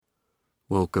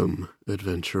Welcome,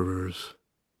 adventurers.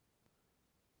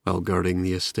 While guarding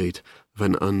the estate of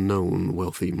an unknown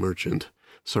wealthy merchant,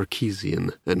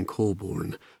 Sarkeesian and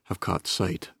Colborne have caught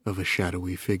sight of a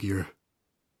shadowy figure.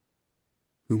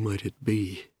 Who might it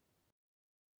be?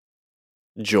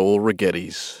 Joel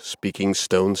Rigetti's Speaking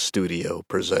Stone Studio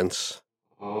presents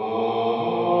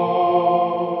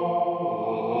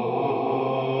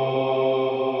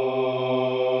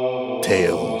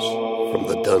Tales from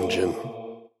the Dungeon.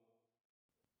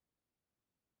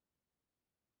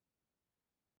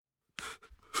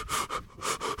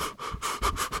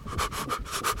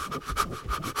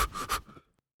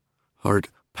 Heart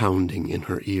pounding in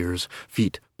her ears,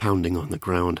 feet pounding on the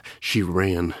ground, she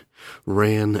ran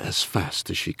as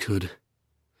fast as she could.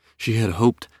 She had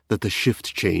hoped that the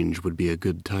shift change would be a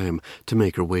good time to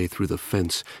make her way through the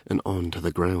fence and onto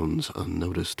the grounds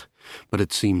unnoticed, but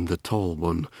it seemed the tall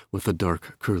one with the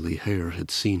dark curly hair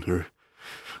had seen her.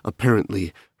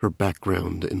 Apparently, her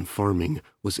background in farming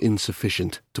was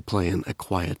insufficient to plan a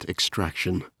quiet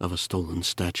extraction of a stolen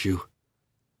statue.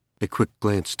 A quick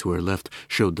glance to her left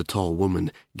showed the tall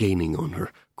woman gaining on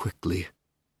her quickly.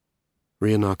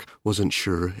 Rhiannoch wasn't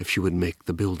sure if she would make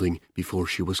the building before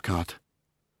she was caught.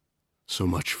 So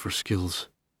much for skills.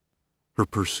 Her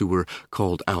pursuer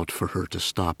called out for her to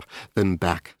stop, then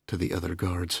back to the other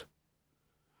guards.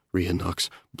 Rhiannoch's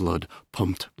blood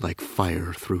pumped like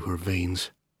fire through her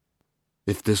veins.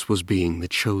 If this was being the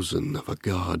chosen of a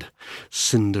god,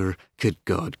 Cinder could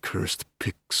God-cursed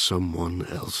pick someone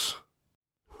else.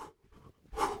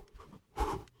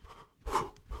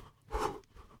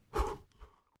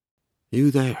 "You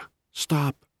there!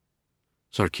 Stop!"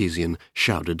 Sarkeesian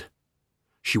shouted.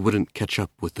 She wouldn't catch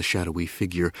up with the shadowy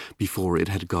figure before it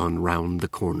had gone round the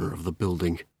corner of the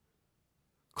building.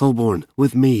 "Colborne,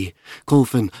 with me!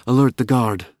 Colfin, alert the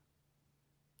guard!"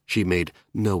 She made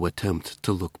no attempt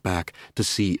to look back to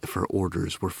see if her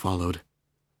orders were followed.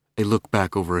 A look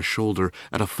back over a shoulder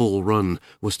at a full run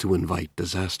was to invite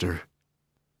disaster.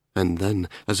 And then,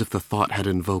 as if the thought had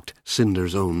invoked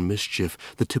Cinder's own mischief,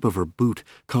 the tip of her boot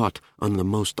caught on the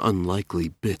most unlikely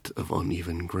bit of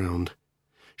uneven ground.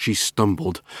 She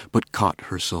stumbled, but caught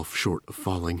herself short of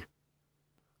falling.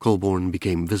 Colborne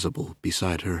became visible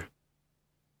beside her.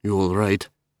 "You all right?"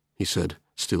 he said,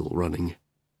 still running.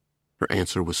 Her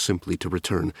answer was simply to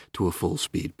return to a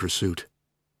full-speed pursuit.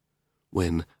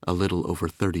 When a little over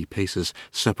 30 paces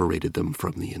separated them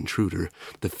from the intruder,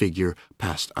 the figure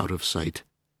passed out of sight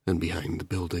and behind the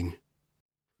building.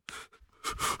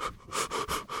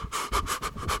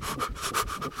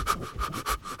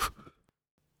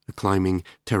 A climbing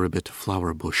terebinth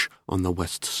flower bush on the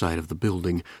west side of the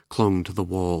building clung to the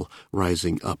wall,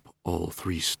 rising up all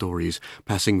 3 stories,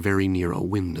 passing very near a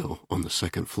window on the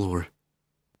 2nd floor.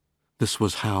 This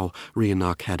was how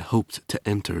Rhiannoch had hoped to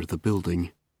enter the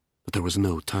building, but there was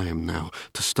no time now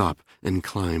to stop and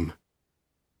climb.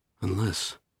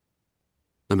 Unless...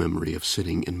 The memory of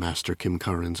sitting in Master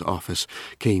Kimkaren's office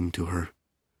came to her,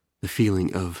 the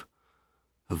feeling of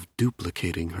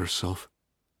duplicating herself.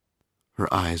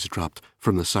 Her eyes dropped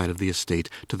from the side of the estate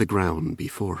to the ground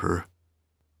before her.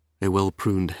 A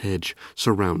well-pruned hedge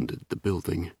surrounded the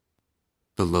building.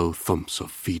 The low thumps of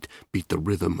feet beat the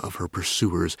rhythm of her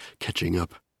pursuers catching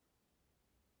up.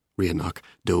 Rhiannoch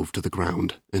dove to the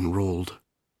ground and rolled.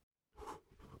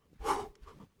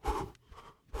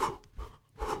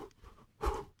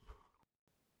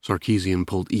 Sarkeesian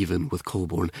pulled even with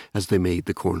Colborne as they made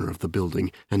the corner of the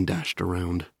building and dashed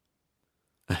around.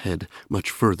 Ahead,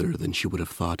 much further than she would have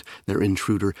thought, their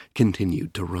intruder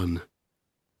continued to run.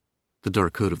 The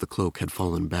dark hood of the cloak had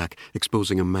fallen back,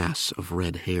 exposing a mass of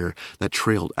red hair that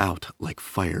trailed out like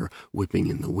fire whipping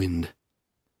in the wind.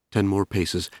 10 more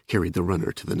paces carried the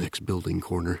runner to the next building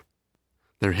corner.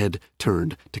 Their head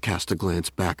turned to cast a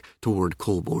glance back toward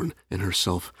Colborne and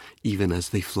herself, even as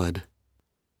they fled.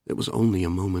 It was only a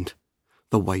moment,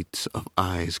 the whites of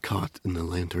eyes caught in the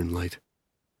lantern light.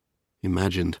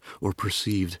 Imagined or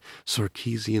perceived,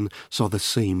 Sarkeesian saw the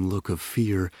same look of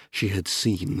fear she had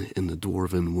seen in the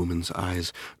dwarven woman's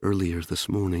eyes earlier this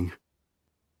morning.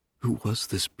 Who was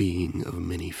this being of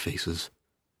many faces?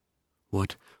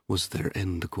 What was their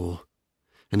end goal?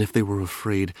 And if they were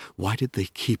afraid, why did they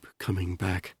keep coming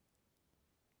back?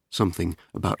 Something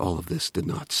about all of this did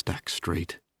not stack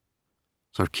straight.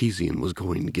 Sarkeesian was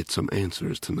going to get some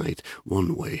answers tonight,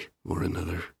 one way or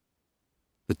another.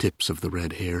 The tips of the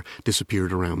red hair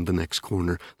disappeared around the next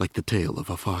corner like the tail of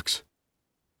a fox.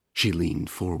 She leaned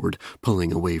forward,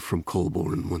 pulling away from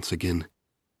Colborne once again.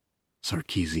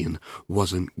 Sarkeesian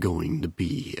wasn't going to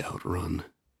be outrun.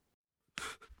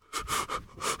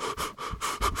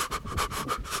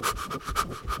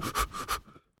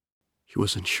 She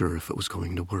wasn't sure if it was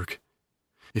going to work,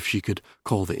 if she could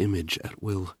call the image at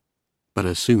will. But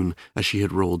as soon as she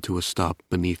had rolled to a stop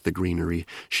beneath the greenery,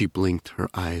 she blinked, her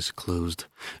eyes closed,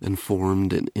 and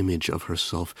formed an image of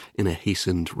herself in a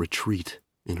hastened retreat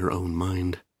in her own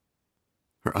mind.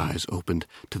 Her eyes opened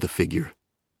to the figure,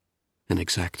 an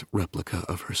exact replica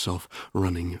of herself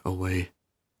running away.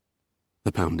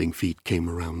 The pounding feet came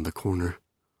around the corner.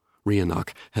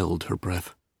 Rhiannoch held her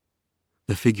breath.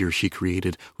 The figure she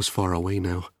created was far away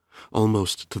now,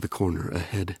 almost to the corner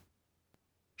ahead.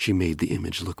 She made the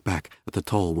image look back at the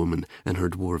tall woman and her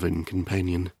dwarven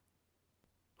companion.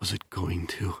 Was it going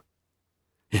to?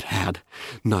 It had,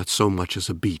 not so much as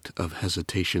a beat of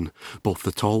hesitation. Both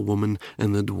the tall woman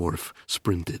and the dwarf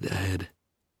sprinted ahead.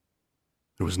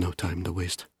 There was no time to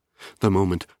waste. The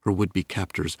moment her would-be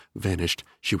captors vanished,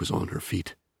 she was on her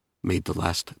feet, made the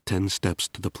last 10 steps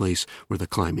to the place where the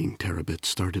climbing terabit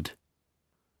started.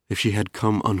 If she had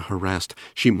come unharassed,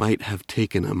 she might have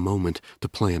taken a moment to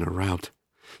plan a route,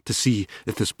 to see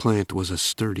if this plant was as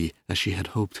sturdy as she had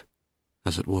hoped.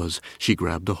 As it was, she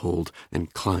grabbed a hold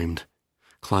and climbed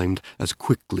as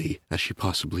quickly as she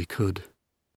possibly could.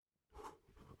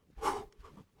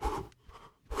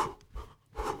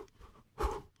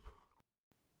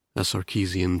 As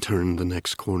Sarkeesian turned the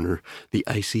next corner, the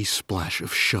icy splash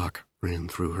of shock ran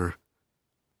through her.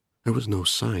 There was no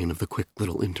sign of the quick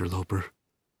little interloper.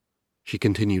 She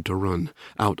continued to run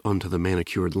out onto the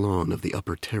manicured lawn of the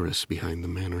upper terrace behind the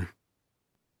manor.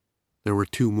 There were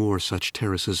 2 more such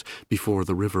terraces before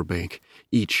the river bank,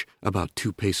 each about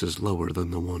 2 paces lower than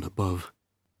the one above.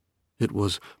 It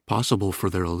was possible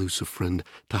for their elusive friend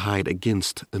to hide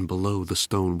against and below the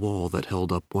stone wall that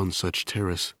held up one such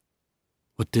terrace.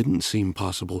 What didn't seem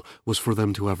possible was for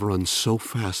them to have run so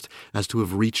fast as to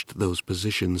have reached those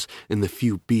positions in the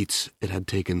few beats it had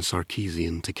taken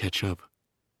Sarkeesian to catch up.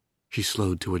 She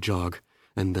slowed to a jog,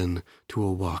 and then to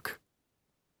a walk.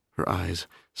 Her eyes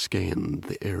scanned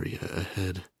the area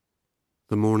ahead.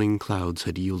 The morning clouds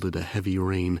had yielded a heavy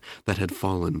rain that had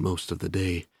fallen most of the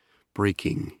day,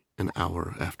 breaking an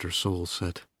hour after sol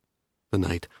set. The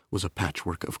night was a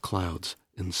patchwork of clouds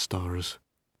and stars.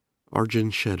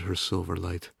 Argent shed her silver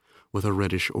light, with a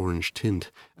reddish-orange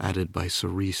tint added by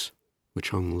cerise, which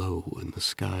hung low in the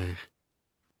sky.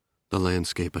 The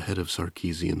landscape ahead of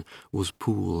Sarkeesian was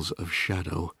pools of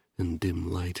shadow and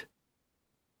dim light.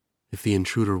 If the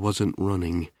intruder wasn't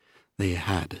running, they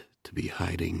had to be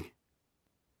hiding.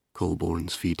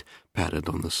 Colborne's feet patted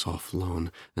on the soft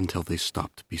lawn until they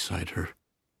stopped beside her.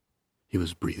 He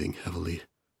was breathing heavily.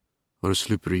 Our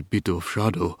slippery bit of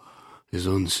shadow is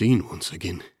unseen once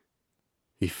again.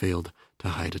 He failed to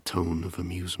hide a tone of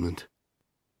amusement.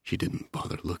 She didn't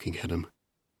bother looking at him.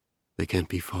 They can't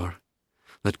be far.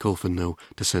 Let Colfin know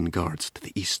to send guards to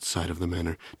the east side of the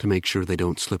manor to make sure they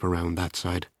don't slip around that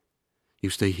side.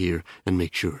 You stay here and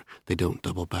make sure they don't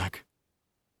double back.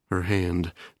 Her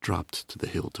hand dropped to the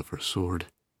hilt of her sword,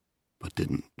 but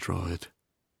didn't draw it.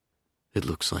 It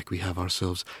looks like we have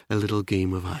ourselves a little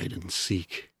game of hide and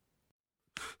seek.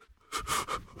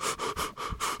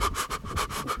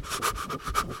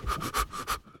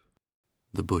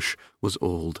 The bush was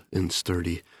old and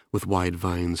sturdy, with wide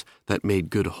vines that made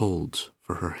good holds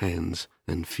for her hands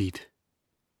and feet.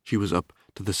 She was up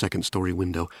to the 2nd-story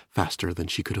window faster than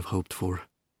she could have hoped for.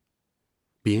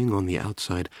 Being on the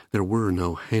outside, there were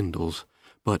no handles,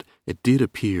 but it did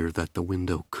appear that the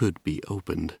window could be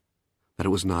opened, that it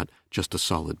was not just a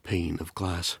solid pane of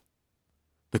glass.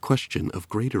 The question of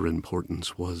greater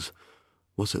importance was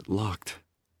it locked?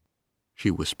 She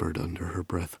whispered under her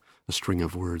breath a string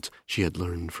of words she had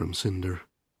learned from Cinder.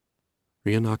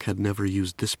 Rhiannoch had never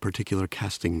used this particular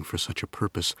casting for such a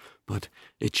purpose, but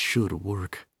it should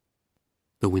work.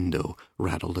 The window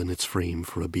rattled in its frame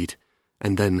for a beat,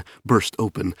 and then burst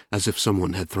open as if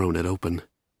someone had thrown it open.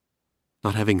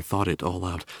 Not having thought it all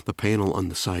out, the panel on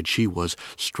the side she was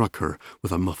struck her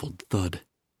with a muffled thud.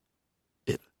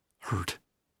 It hurt.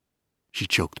 She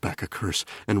choked back a curse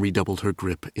and redoubled her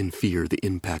grip in fear the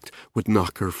impact would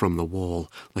knock her from the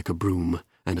wall like a broom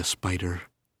and a spider.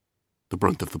 The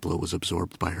brunt of the blow was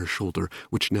absorbed by her shoulder,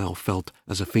 which now felt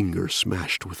as a finger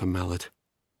smashed with a mallet.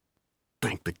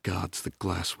 Thank the gods the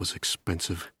glass was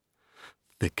expensive,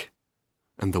 thick,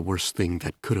 and the worst thing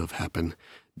that could have happened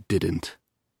didn't.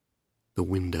 The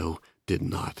window did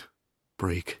not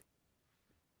break.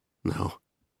 No,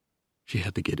 she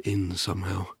had to get in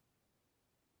somehow.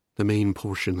 The main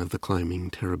portion of the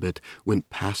climbing terabit went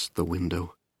past the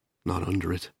window, not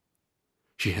under it.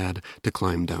 She had to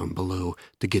climb down below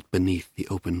to get beneath the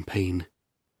open pane,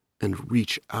 and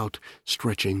reach out,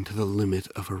 stretching to the limit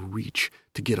of her reach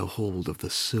to get a hold of the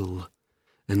sill,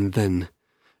 and then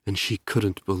and she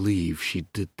couldn't believe she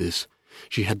did this.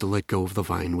 She had to let go of the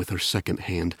vine with her second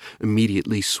hand,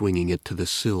 immediately swinging it to the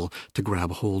sill to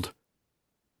grab hold.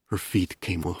 Her feet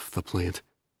came off the plant.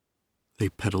 They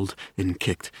pedaled and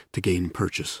kicked to gain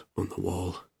purchase on the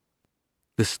wall.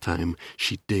 This time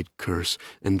she did curse,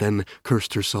 and then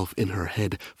cursed herself in her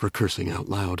head for cursing out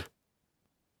loud.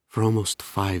 For almost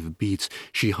 5 beats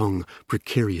she hung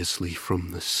precariously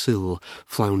from the sill,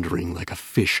 floundering like a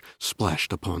fish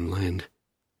splashed upon land.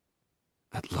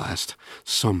 At last,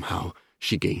 somehow,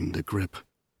 she gained a grip,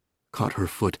 caught her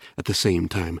foot at the same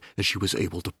time as she was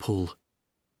able to pull.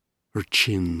 Her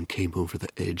chin came over the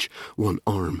edge, one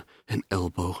arm and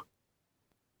elbow.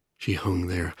 She hung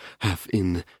there, half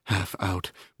in, half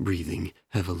out, breathing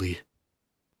heavily.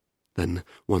 Then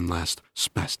one last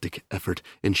spastic effort,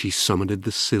 and she summited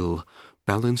the sill,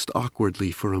 balanced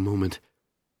awkwardly for a moment,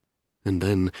 and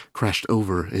then crashed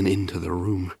over and into the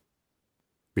room.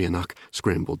 Rhysand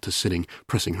scrambled to sitting,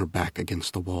 pressing her back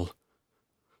against the wall.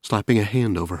 Slapping a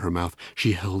hand over her mouth,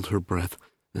 she held her breath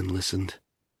and listened.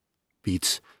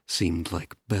 Beats seemed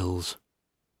like bells.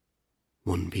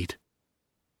 1 beat,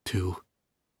 2,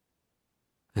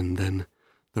 and then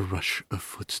the rush of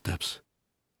footsteps.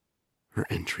 Her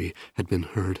entry had been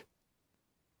heard.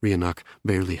 Rhysand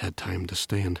barely had time to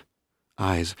stand,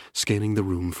 eyes scanning the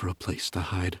room for a place to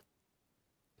hide.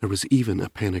 There was even a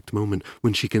panicked moment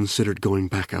when she considered going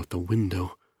back out the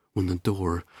window, when the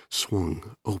door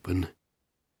swung open.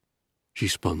 She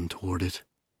spun toward it.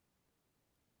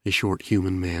 A short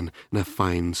human man in a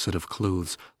fine set of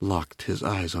clothes locked his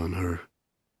eyes on her.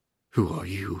 "Who are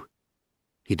you?"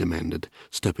 he demanded,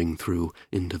 stepping through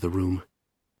into the room.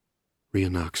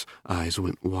 Rhyand's eyes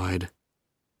went wide.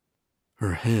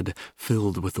 Her head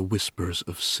filled with the whispers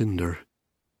of Cinder.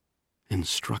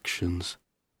 Instructions.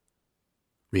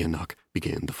 Rhysand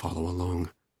began to follow along,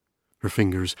 her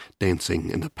fingers dancing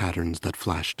in the patterns that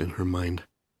flashed in her mind.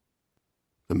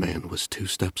 The man was 2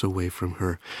 steps away from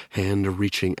her, hand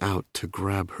reaching out to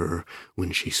grab her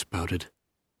when she spouted.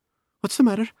 "What's the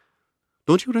matter?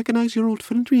 Don't you recognize your old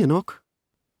friend Rhysand?"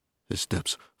 His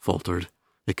steps faltered,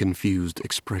 a confused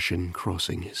expression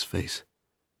crossing his face,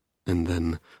 and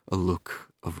then a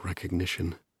look of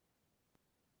recognition.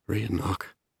 "Rhysand.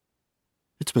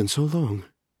 It's been so long.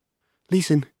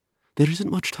 Listen, there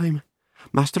isn't much time.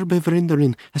 Master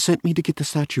Bevrendarin has sent me to get the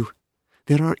statue.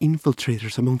 There are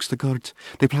infiltrators amongst the guards.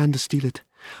 They plan to steal it.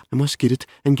 I must get it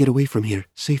and get away from here,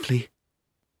 safely."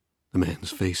 The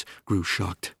man's face grew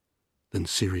shocked, then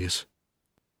serious.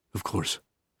 "Of course.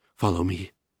 Follow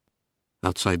me."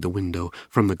 Outside the window,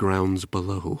 from the grounds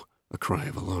below, a cry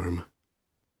of alarm.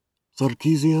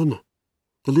 "Sarkisian,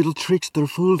 the little trickster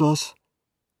fooled us.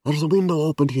 There's a window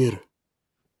opened here."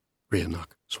 Rhysand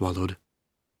swallowed.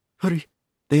 "Hurry,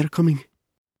 they are coming."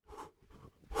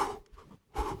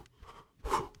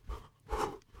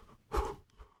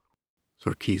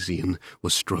 Sarkisian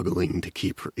was struggling to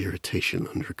keep her irritation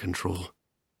under control.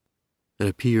 It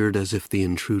appeared as if the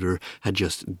intruder had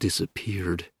just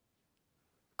disappeared.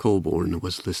 Colborne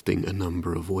was listing a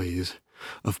number of ways,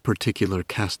 of particular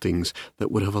castings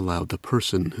that would have allowed the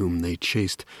person whom they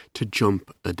chased to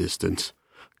jump a distance,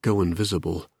 go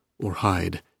invisible, or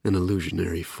hide an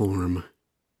illusionary form.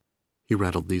 He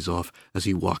rattled these off as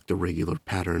he walked a regular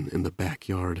pattern in the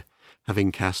backyard,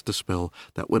 having cast a spell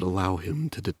that would allow him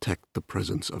to detect the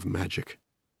presence of magic,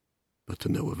 but to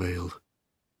no avail.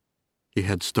 He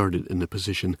had started in a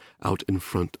position out in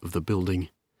front of the building,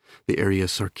 the area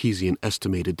Sarkisian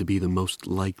estimated to be the most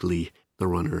likely the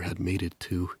runner had made it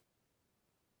to.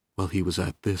 While he was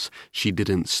at this, she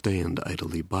didn't stand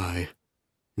idly by,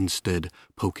 instead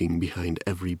poking behind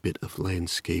every bit of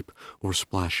landscape or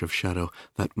splash of shadow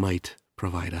that might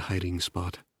provide a hiding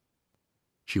spot.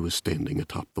 She was standing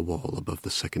atop the wall above the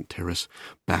second terrace,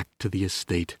 back to the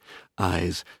estate,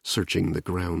 eyes searching the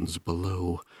grounds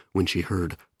below, when she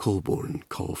heard Colborne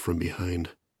call from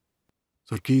behind.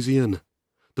 "Sarkisian,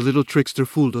 the little trickster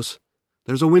fooled us.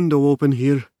 There's a window open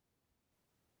here."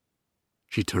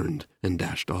 She turned and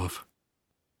dashed off.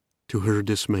 To her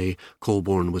dismay,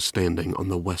 Colborne was standing on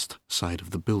the west side of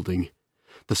the building,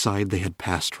 the side they had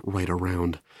passed right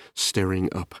around,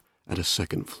 staring up at a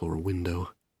second-floor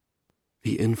window.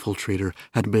 The infiltrator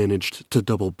had managed to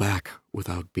double back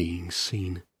without being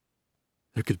seen.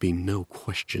 There could be no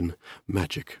question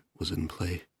magic was in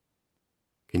play.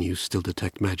 "Can you still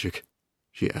detect magic?"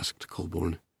 she asked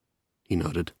Colborne. He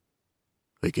nodded.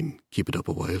 "I can keep it up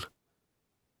a while."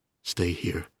 "Stay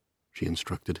here," she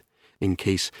instructed, "in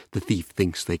case the thief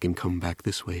thinks they can come back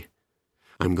this way.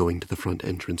 I'm going to the front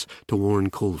entrance to warn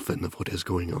Colfin of what is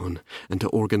going on and to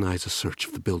organize a search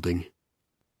of the building."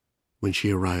 When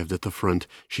she arrived at the front,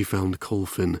 she found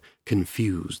Colfin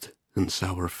confused and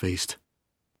sour-faced.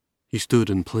 He stood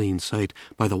in plain sight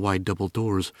by the wide double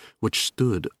doors, which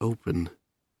stood open.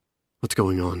 "What's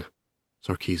going on?"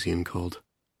 Sarkeesian called.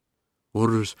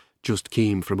 "Orders just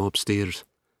came from upstairs.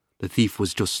 The thief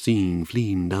was just seen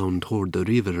fleeing down toward the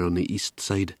river on the east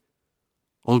side.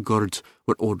 All guards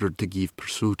were ordered to give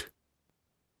pursuit."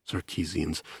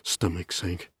 Sarkeesian's stomach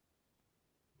sank.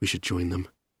 "We should join them."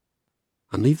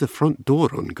 "And leave the front door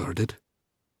unguarded?"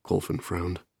 Colfin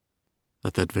frowned.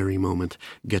 At that very moment,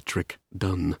 Gettrick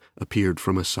Dunn appeared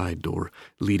from a side door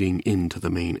leading into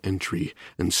the main entry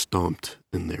and stomped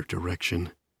in their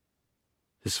direction.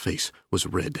 His face was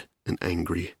red and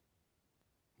angry.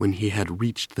 When he had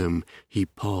reached them, he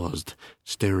paused,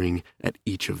 staring at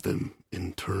each of them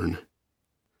in turn.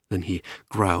 Then he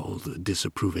growled a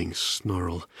disapproving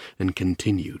snarl and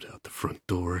continued out the front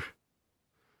door.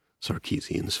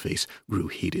 Sarkeesian's face grew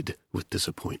heated with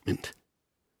disappointment.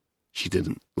 She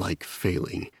didn't like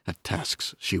failing at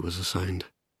tasks she was assigned.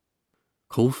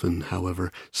 Colfin,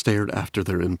 however, stared after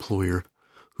their employer,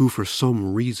 who for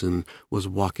some reason was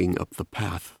walking up the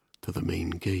path to the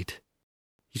main gate.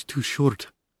 "He's too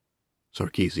short."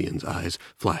 Sarkeesian's eyes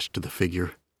flashed to the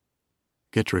figure.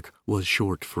 Gettrick was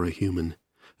short for a human,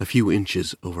 a few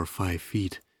inches over 5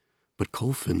 feet, but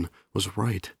Colfin was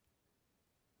right.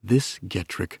 This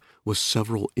Gettrick was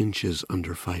several inches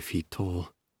under 5 feet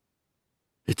tall.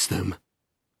 "It's them,"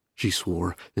 she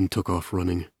swore and took off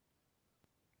running.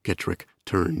 Gettrick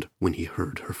turned when he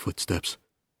heard her footsteps.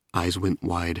 Eyes went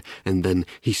wide, and then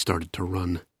he started to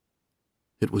run.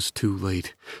 It was too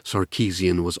late.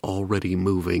 Sarkeesian was already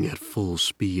moving at full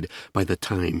speed by the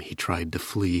time he tried to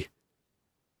flee.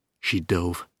 She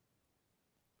dove.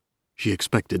 She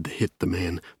expected to hit the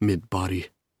man mid-body.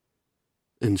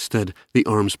 Instead, the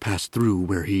arms passed through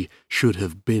where he should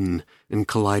have been and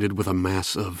collided with a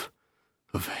mass of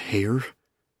hair?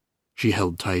 She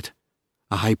held tight.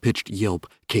 A high-pitched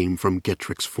yelp came from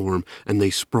Gettrick's form, and they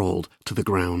sprawled to the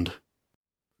ground.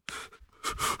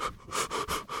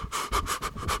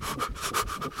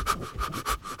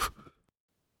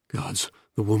 Gods,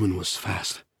 the woman was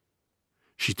fast.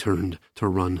 She turned to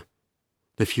run.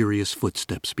 The furious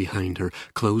footsteps behind her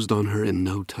closed on her in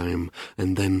no time,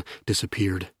 and then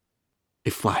disappeared.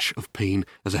 A flash of pain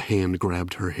as a hand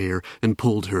grabbed her hair and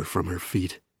pulled her from her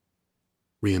feet.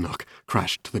 Rhiannoch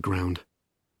crashed to the ground,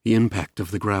 the impact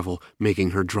of the gravel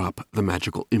making her drop the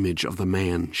magical image of the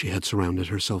man she had surrounded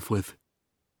herself with.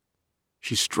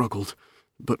 She struggled,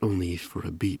 but only for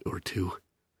a beat or two.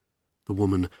 The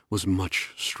woman was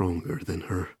much stronger than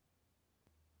her.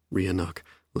 Rhiannoch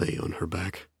lay on her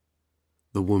back.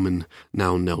 The woman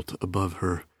now knelt above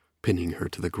her, pinning her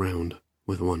to the ground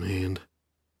with one hand.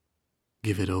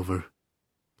 "Give it over,"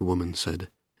 the woman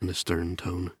said in a stern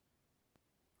tone.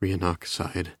 Rhiannoch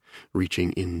sighed,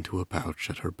 reaching into a pouch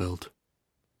at her belt.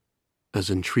 As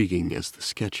intriguing as the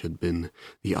sketch had been,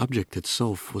 the object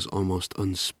itself was almost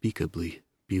unspeakably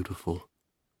beautiful,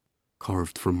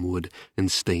 carved from wood and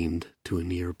stained to a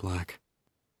near black.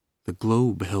 The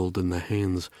globe held in the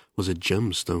hands was a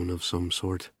gemstone of some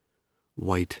sort,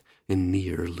 white and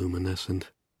near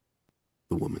luminescent.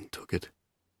 The woman took it.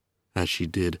 As she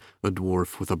did, a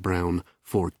dwarf with a brown,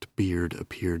 forked beard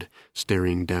appeared,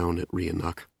 staring down at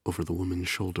Rhiannoch over the woman's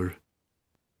shoulder.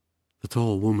 The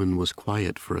tall woman was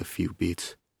quiet for a few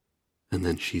beats, and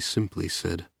then she simply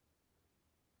said,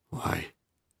 "Why?"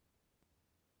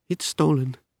 "It's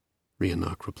stolen,"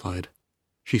 Rhiannoch replied.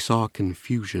 She saw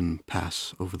confusion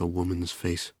pass over the woman's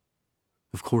face.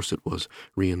 Of course it was.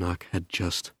 Rhiannoch had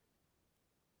just...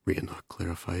 Rhiannoch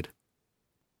clarified.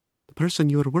 "The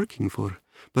person you are working for,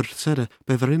 Berthseda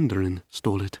Bevrenderin,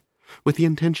 stole it, with the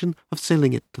intention of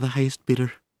selling it to the highest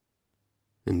bidder."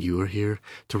 "And you are here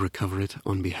to recover it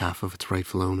on behalf of its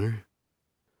rightful owner?"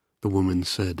 the woman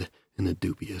said in a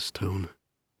dubious tone.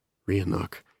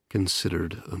 Rhiannoch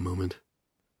considered a moment.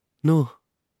 "No,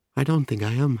 I don't think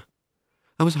I am.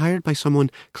 I was hired by someone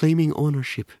claiming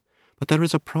ownership, but there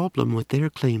is a problem with their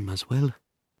claim as well."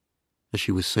 As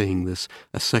she was saying this,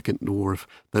 a second dwarf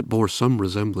that bore some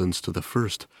resemblance to the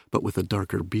first, but with a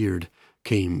darker beard,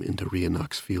 came into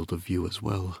Rhiannoch's field of view as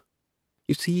well.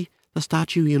 "You see, the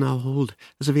statue you now hold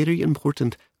is a very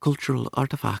important cultural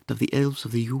artifact of the elves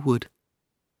of the Yew-Wood.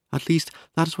 At least,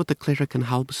 that is what the cleric in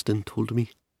Halberston told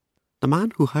me. The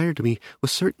man who hired me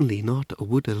was certainly not a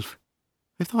wood elf.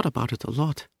 I've thought about it a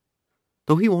lot.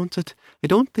 Though he wants it, I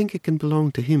don't think it can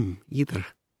belong to him either."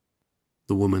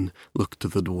 The woman looked to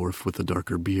the dwarf with the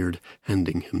darker beard,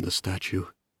 handing him the statue.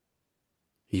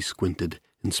 He squinted,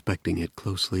 inspecting it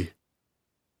closely.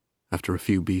 After a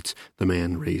few beats, the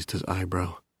man raised his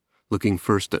eyebrow. looking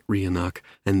first at Rhiannoch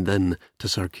and then to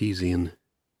Sarkeesian.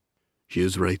 "She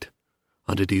is right,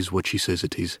 and it is what she says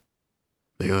it is.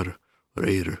 They are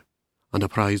rare and a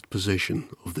prized possession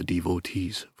of the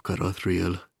devotees of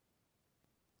Carathriel."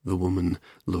 The woman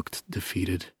looked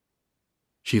defeated.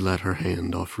 She let her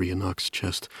hand off Rhiannoch's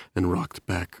chest and rocked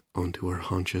back onto her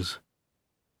haunches.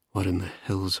 What in the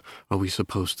hells are we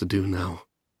supposed to do now?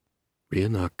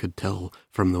 Rhiannoch could tell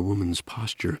from the woman's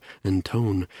posture and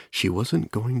tone she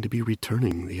wasn't going to be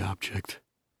returning the object.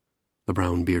 The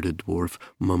brown-bearded dwarf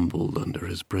mumbled under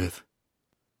his breath,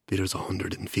 "There's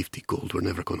 150 gold we're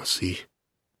never going to see."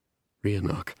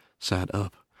 Rhiannoch sat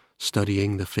up,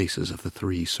 studying the faces of the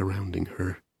three surrounding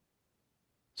her.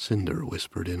 Cinder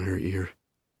whispered in her ear.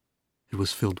 It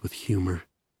was filled with humor,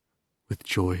 with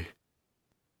joy.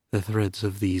 "The threads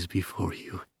of these before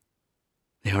you,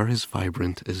 they are as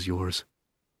vibrant as yours.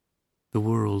 The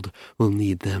world will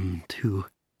need them, too.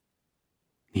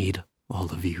 Need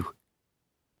all of you."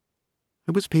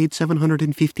 "I was paid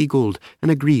 750 gold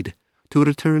and agreed to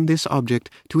return this object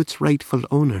to its rightful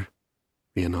owner,"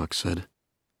 Rhiannoch said.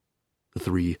 The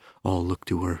three all looked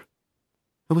to her.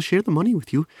 "I will share the money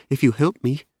with you if you help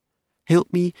me.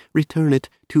 Help me return it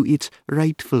to its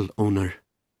rightful owner."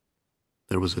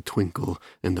 There was a twinkle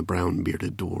in the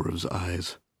brown-bearded dwarf's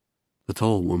eyes. The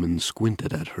tall woman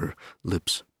squinted at her,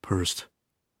 lips pursed.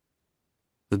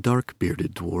 The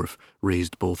dark-bearded dwarf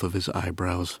raised both of his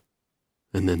eyebrows,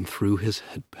 and then threw his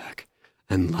head back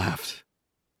and laughed.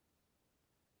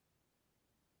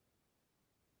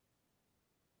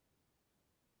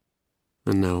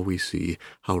 And now we see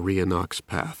how Rhiannoch's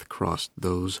path crossed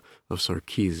those of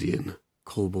Sarkeesian,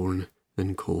 Colborne,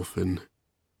 and Colfin.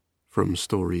 From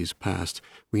stories past,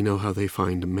 we know how they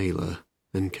find Mela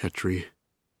and Ketri.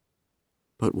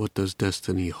 But what does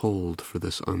destiny hold for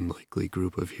this unlikely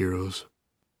group of heroes?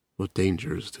 What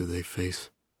dangers do they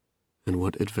face? And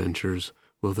what adventures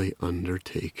will they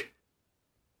undertake?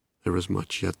 There is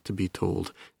much yet to be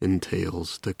told in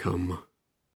tales to come.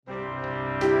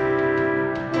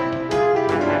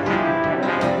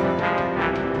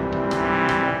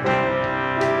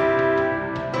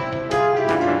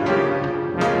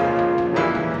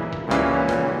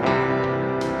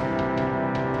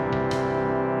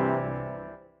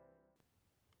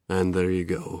 And there you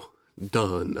go.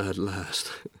 Done at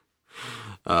last.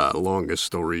 Longest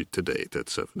story to date at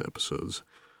 7 episodes.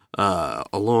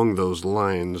 Along those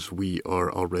lines, we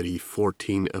are already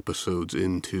 14 episodes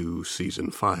into Season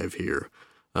 5 here.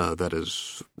 That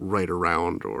is right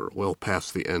around or well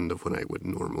past the end of when I would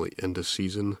normally end a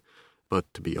season.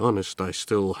 But to be honest, I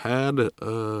still had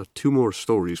 2 more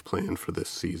stories planned for this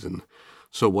season.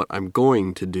 So what I'm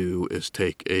going to do is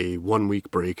take a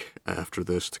 1-week break after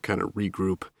this to kind of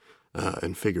regroup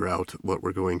and figure out what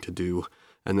we're going to do.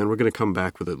 And then we're going to come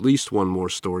back with at least 1 more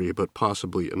story, but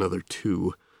possibly another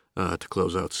 2 to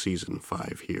close out Season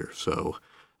 5 here. So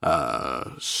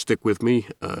stick with me,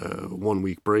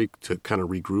 1-week break to kind of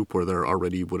regroup where there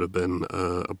already would have been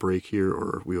a break here,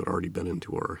 or we would already been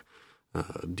into our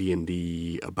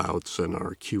D&D abouts and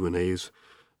our Q&As.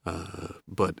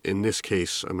 But in this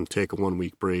case, I'm going to take a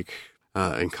 1-week break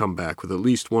and come back with at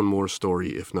least 1 more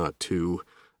story, if not 2,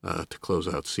 to close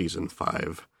out Season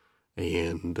 5.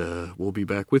 And we'll be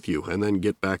back with you, and then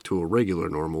get back to a regular,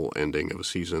 normal ending of a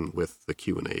season with the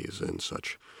Q&As and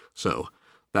such. So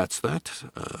that's that.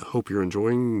 Hope you're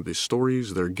enjoying the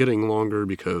stories. They're getting longer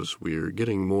because we're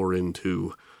getting more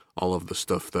into all of the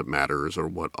stuff that matters, or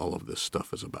what all of this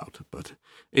stuff is about. But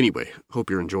anyway, hope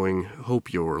you're enjoying.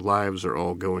 Hope your lives are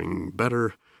all going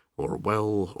better, or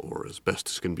well, or as best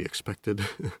as can be expected.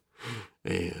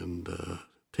 And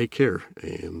take care,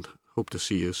 and hope to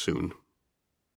see you soon.